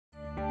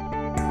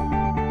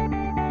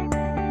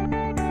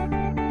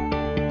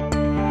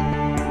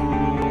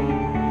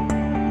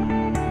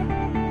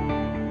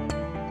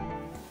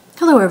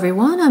Hello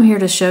everyone, I'm here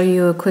to show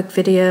you a quick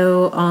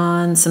video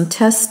on some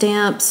test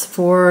stamps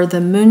for the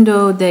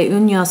Mundo De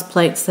Unas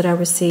plates that I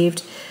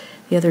received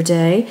the other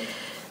day.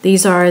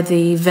 These are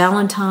the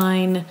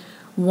Valentine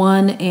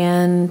 1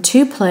 and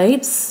 2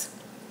 plates.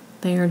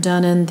 They are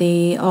done in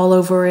the all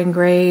over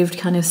engraved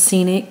kind of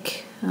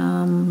scenic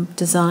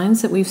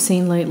designs that we've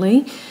seen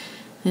lately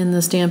in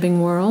the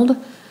stamping world.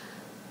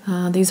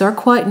 These are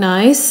quite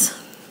nice,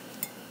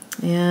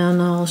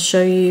 and I'll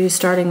show you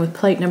starting with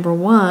plate number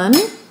 1.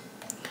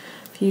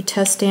 Few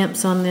test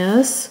stamps on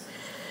this.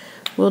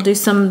 We'll do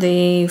some of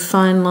the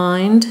fine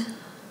lined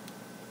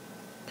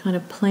kind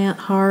of plant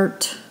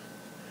heart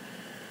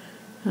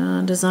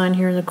design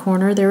here in the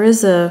corner. There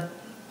is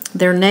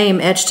their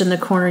name etched in the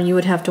corner. You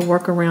would have to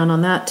work around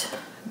on that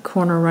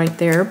corner right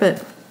there,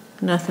 but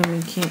nothing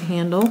we can't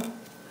handle.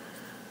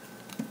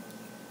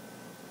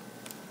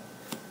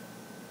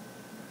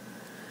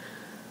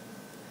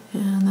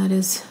 And that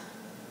is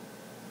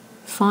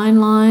fine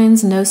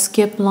lines, no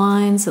skip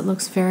lines. It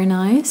looks very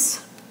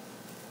nice.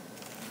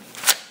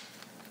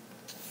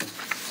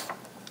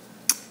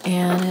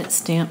 And it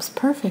stamps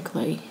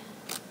perfectly.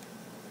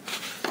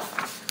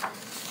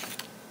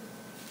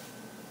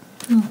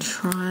 I'll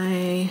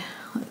try,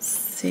 let's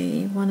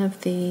see, one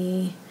of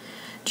the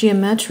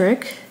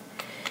geometric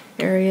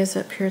areas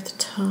up here at the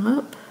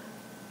top.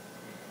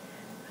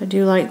 I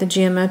do like the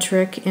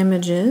geometric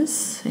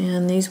images,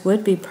 and these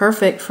would be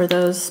perfect for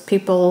those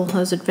people,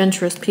 those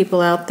adventurous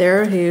people out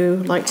there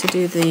who like to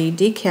do the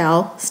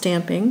decal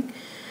stamping.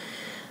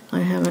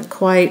 I haven't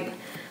quite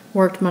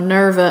worked my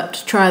nerve up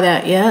to try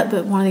that yet,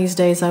 but one of these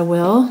days I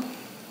will.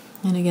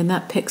 And again,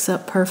 that picks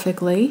up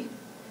perfectly.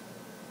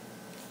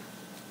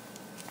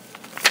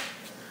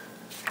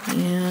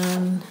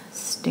 And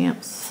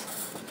stamps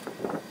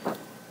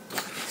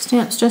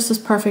just as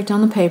perfect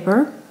on the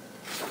paper.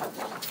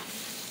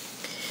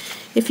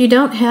 If you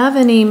don't have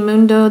any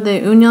Mundo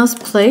De Unas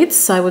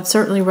plates, I would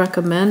certainly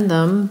recommend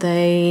them.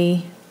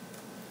 They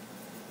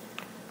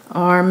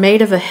are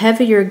made of a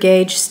heavier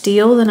gauge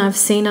steel than I've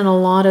seen in a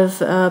lot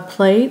of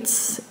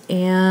plates,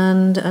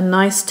 and a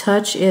nice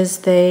touch is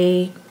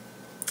they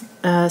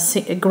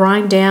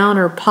grind down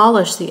or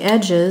polish the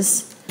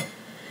edges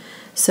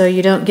so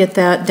you don't get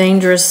that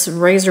dangerous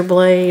razor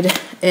blade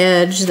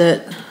edge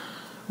that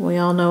we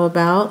all know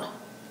about.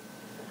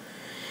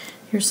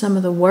 Here's some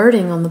of the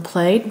wording on the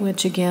plate,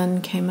 which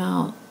again came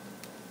out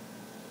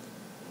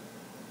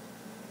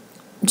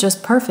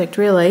just perfect,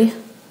 really.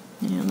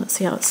 And let's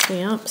see how it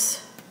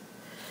stamps.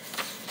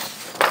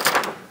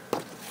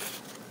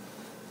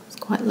 It's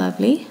quite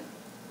lovely.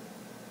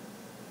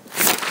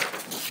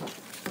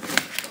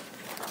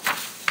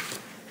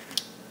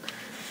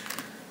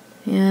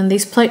 And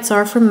these plates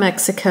are from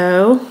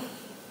Mexico.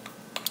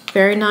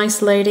 Very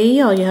nice lady.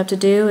 All you have to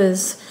do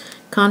is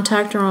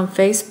contact her on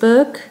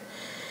Facebook.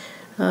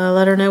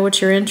 Let her know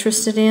what you're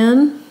interested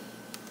in.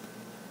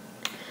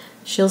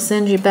 She'll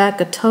send you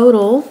back a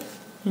total,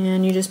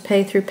 and you just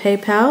pay through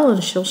PayPal,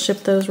 and she'll ship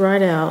those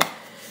right out.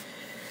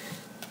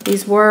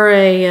 These were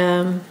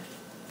I'm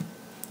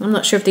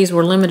not sure if these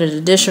were limited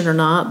edition or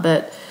not,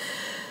 but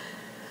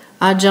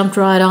I jumped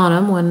right on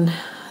them when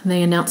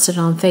they announced it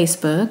on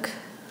Facebook.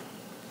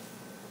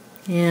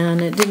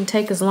 And it didn't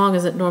take as long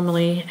as it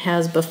normally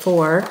has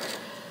before,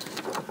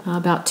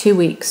 about 2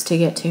 weeks to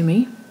get to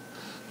me.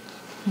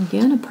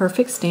 Again, a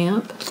perfect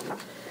stamp.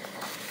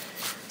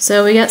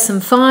 So we got some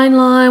fine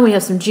line, we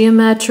have some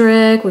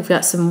geometric, we've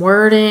got some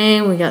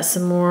wording, we got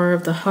some more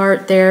of the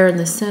heart there in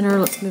the center.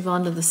 Let's move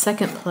on to the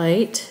second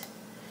plate.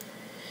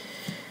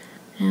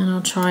 And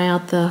I'll try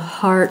out the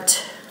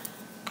heart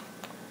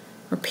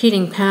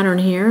repeating pattern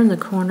here in the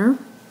corner.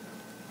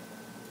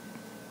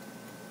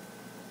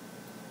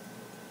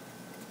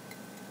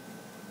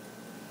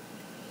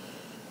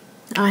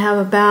 I have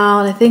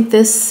about, I think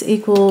this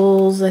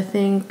equals, I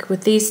think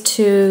with these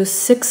two,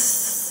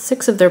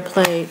 six of their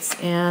plates,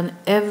 and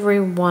every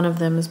one of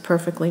them is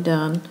perfectly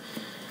done.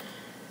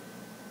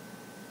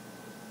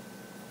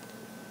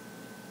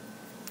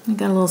 I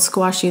got a little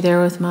squashy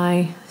there with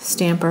my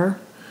stamper,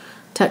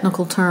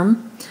 technical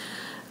term,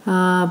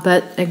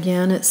 but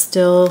again, it's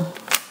still,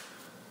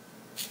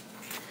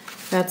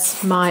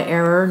 that's my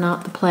error,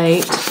 not the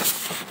plate.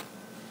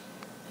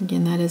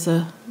 Again, that is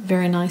a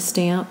very nice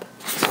stamp.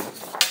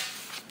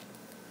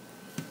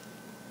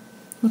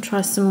 We'll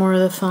try some more of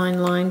the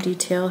fine line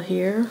detail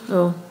here.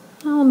 Oh,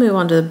 I'll move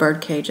on to the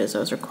bird cages.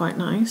 Those are quite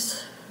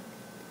nice.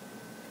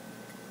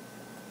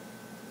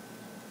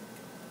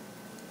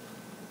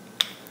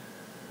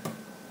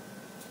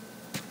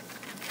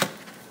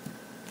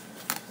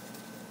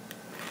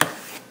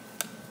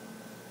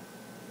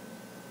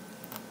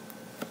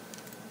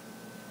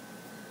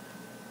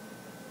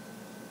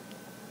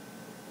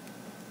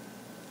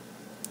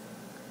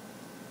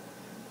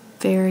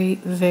 Very,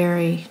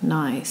 very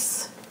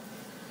nice.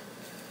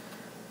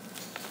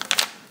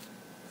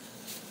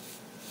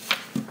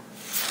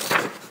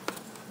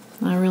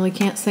 I really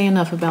can't say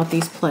enough about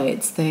these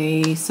plates.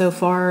 They, so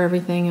far,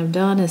 everything I've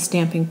done is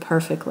stamping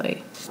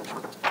perfectly.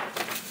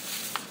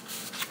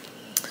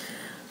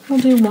 We'll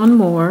do one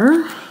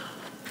more.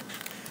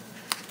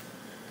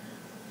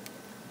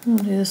 I'll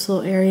do this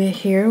little area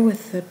here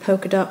with the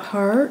polka dot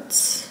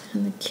hearts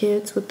and the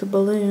kids with the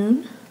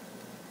balloon.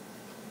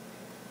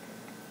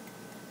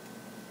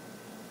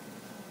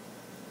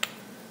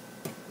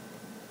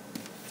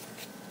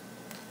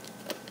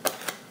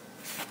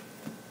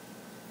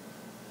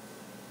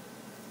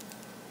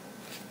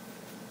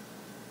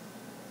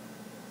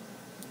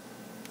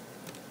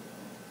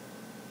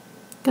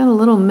 Got a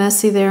little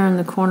messy there in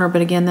the corner,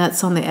 but again,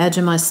 that's on the edge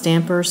of my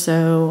stamper,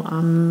 so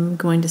I'm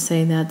going to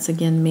say that's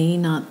again me,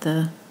 not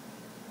the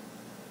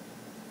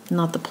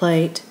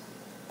plate.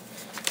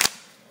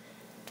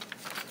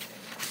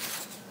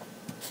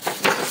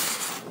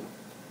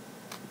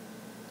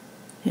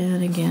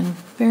 And again,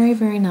 very,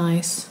 very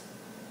nice.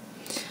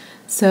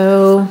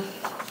 So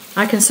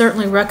I can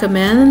certainly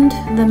recommend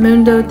the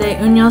Mundo De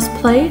Unas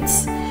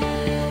plates.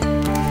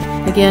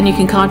 Again, you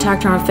can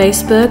contact her on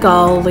Facebook.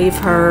 I'll leave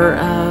her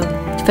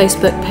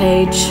Facebook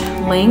page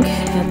link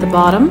at the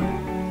bottom.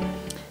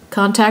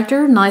 Contact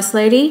her, nice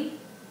lady.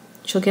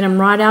 She'll get them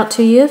right out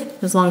to you,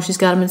 as long as she's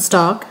got them in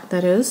stock,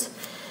 that is.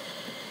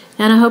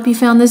 And I hope you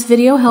found this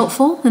video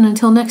helpful, and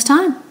until next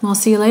time, I'll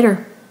see you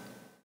later.